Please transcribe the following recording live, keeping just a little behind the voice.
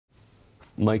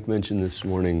Mike mentioned this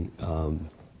morning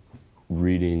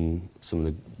reading some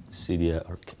of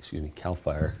the CAL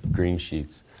FIRE green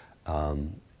sheets,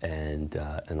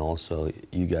 and also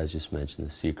you guys just mentioned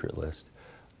the secret list.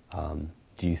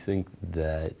 Do you think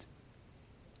that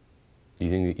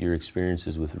your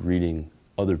experiences with reading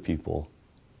other people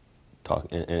talk,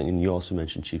 and you also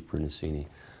mentioned Chief Brunacini,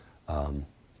 do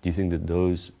you think that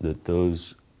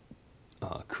those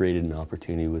created an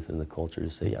opportunity within the culture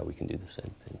to say, yeah, we can do the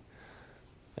same thing?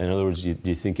 In other words, do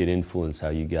you think it influenced how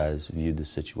you guys viewed the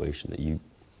situation, that you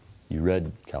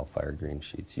read CAL FIRE green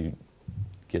sheets, you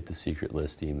get the secret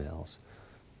list emails?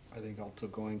 I think also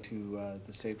going to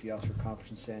the Safety Officer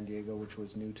Conference in San Diego, which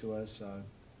was new to us.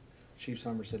 Chief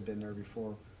Summers had been there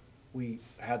before. We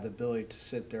had the ability to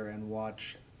sit there and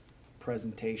watch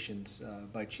presentations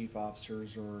by chief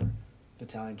officers or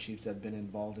battalion chiefs that had been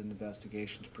involved in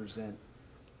investigations present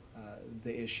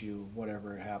the issue,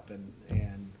 whatever happened.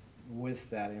 And with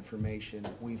that information,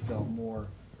 we felt more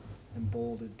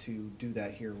emboldened to do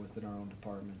that here within our own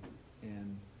department.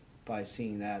 And by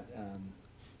seeing that,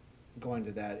 going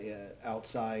to that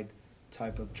outside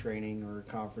type of training or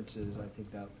conferences, I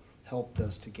think that helped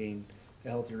us to gain a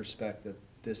healthy respect that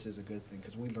this is a good thing,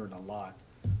 because we learned a lot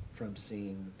from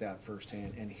seeing that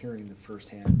firsthand and hearing the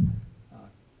firsthand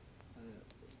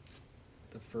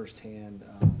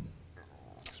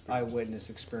eyewitness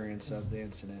experience of the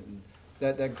incident, and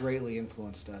that greatly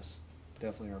influenced us.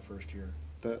 Definitely our first year.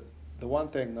 The one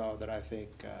thing though that I think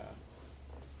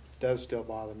does still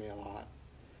bother me a lot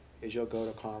is you'll go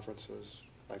to conferences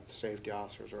like the safety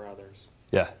officers or others.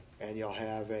 Yeah. And you'll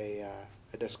have a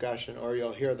discussion, or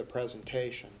you'll hear the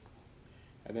presentation,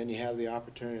 and then you have the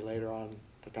opportunity later on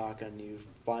to talk, and you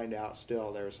find out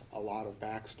still there's a lot of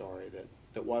backstory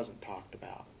that wasn't talked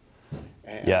about.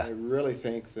 And yeah. I really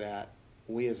think that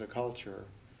we as a culture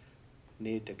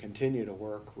need to continue to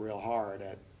work real hard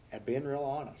at being real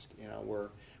honest. You know,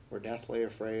 we're deathly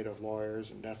afraid of lawyers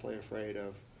and deathly afraid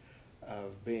of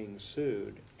being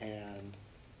sued, and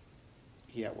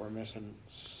yet we're missing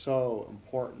so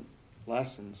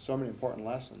many important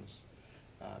lessons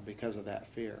because of that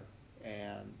fear.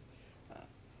 And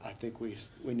I think we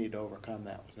need to overcome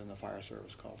that within the fire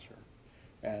service culture.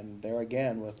 And there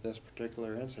again, with this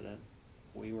particular incident,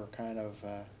 we were kind of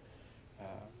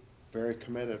very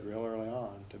committed real early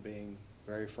on to being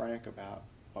very frank about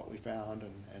what we found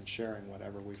and sharing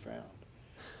whatever we found.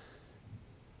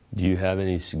 Do you have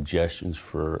any suggestions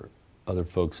for other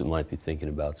folks that might be thinking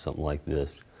about something like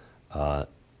this,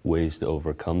 ways to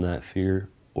overcome that fear?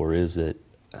 Or is it,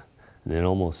 and it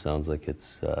almost sounds like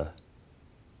it's,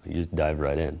 you just dive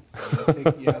right in.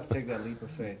 You have to take that leap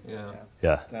of faith.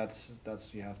 Yeah. That's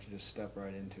you have to just step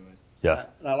right into it. Yeah.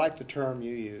 And I like the term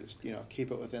you used,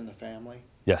 keep it within the family.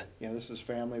 Yeah. This is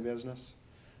family business.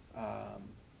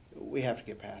 We have to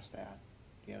get past that.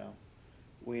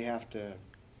 We have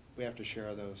to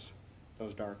share those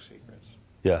dark secrets.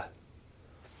 Yeah.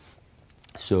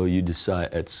 So you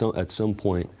decide at some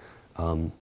point,